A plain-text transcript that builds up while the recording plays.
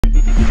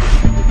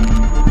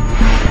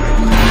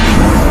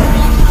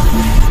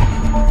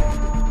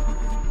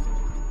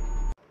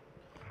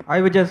Hi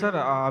Vijay sir,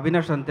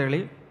 Avinash ಅಂತೇಳಿ.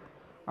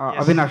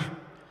 ಅವಿನಾಶ್,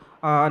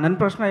 ನನ್ನ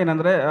ಪ್ರಶ್ನೆ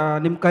ಏನಂದರೆ,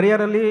 ನಿಮ್ಮ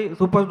ಕರಿಯರಲ್ಲಿ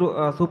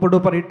ಸೂಪರ್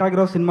ಡೂಪರ್ ಹಿಟ್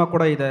ಆಗಿರೋ ಸಿನಿಮಾ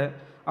ಕೂಡ ಇದೆ,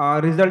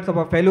 ರಿಸಲ್ಟ್ಸ್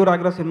ಸ್ವಲ್ಪ ಫೇಲ್ಯೂರ್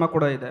ಆಗಿರೋ ಸಿನಿಮಾ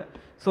ಕೂಡ ಇದೆ.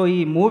 ಸೊ ಈ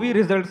ಮೂವಿ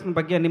ರಿಸಲ್ಟ್ಸ್ನ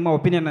ಬಗ್ಗೆ ನಿಮ್ಮ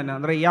ಒಪಿನಿಯನ್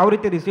ಏನಂದರೆ, ಯಾವ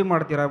ರೀತಿ ರಿಸೀವ್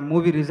ಮಾಡ್ತೀರಾ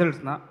ಮೂವಿ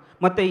ರಿಸಲ್ಟ್ಸ್ನ,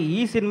 ಮತ್ತು ಈ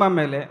ಸಿನಿಮಾ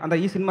ಮೇಲೆ ಅಂದರೆ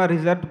ಈ ಸಿನಿಮಾ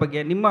ರಿಸಲ್ಟ್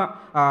ಬಗ್ಗೆ ನಿಮ್ಮ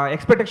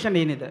ಎಕ್ಸ್ಪೆಕ್ಟೇಷನ್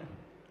ಏನಿದೆ?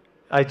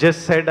 I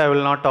just said I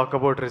will not talk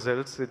about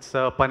results. It's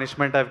a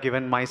punishment I've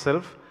given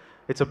myself.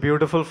 It's a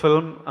beautiful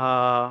film.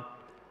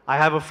 I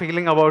have a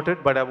feeling about it,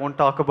 but I won't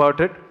talk about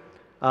it.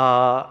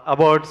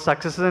 About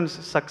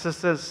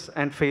successes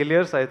and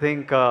failures, I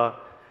think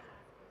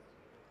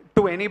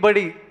to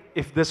anybody,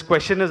 if this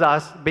question is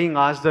being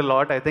asked a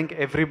lot, I think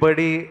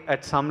everybody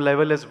at some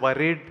level is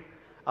worried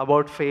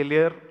about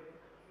failure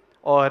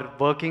or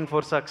working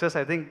for success.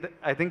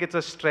 I think it's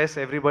a stress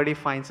everybody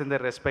finds in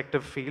their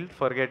respective field.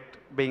 Forget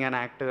being an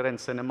actor and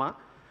cinema.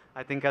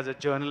 I think as a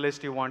journalist,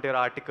 you want your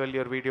article,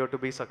 your video to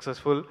be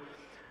successful.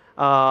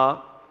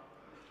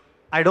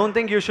 I don't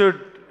think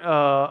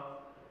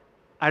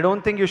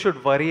you should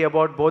worry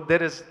about both.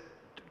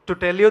 To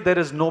tell you, there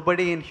is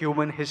nobody in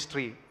human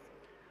history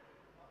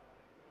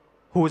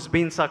who's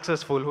been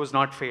successful, who's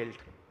not failed.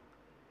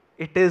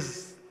 It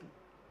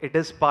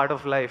is part of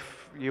life.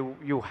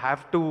 You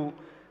have to.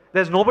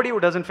 There's nobody who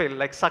doesn't fail.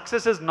 Like,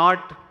 success is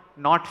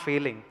not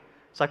failing.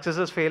 Success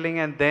is failing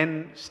and then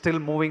still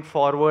moving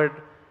forward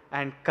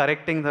and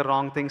correcting the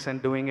wrong things and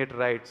doing it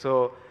right. So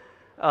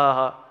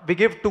we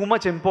give too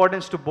much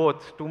importance to both.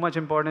 Too much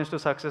importance to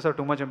success or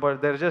too much importance.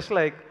 They're just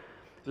like,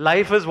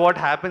 life is what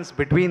happens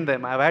between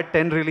them. I've had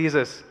 10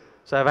 releases.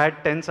 So I've had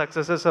 10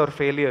 successes or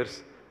failures.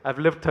 I've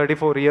lived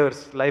 34 years.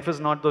 Life is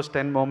not those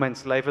 10 moments.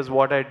 Life is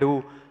what I do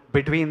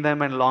between them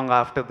and long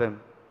after them.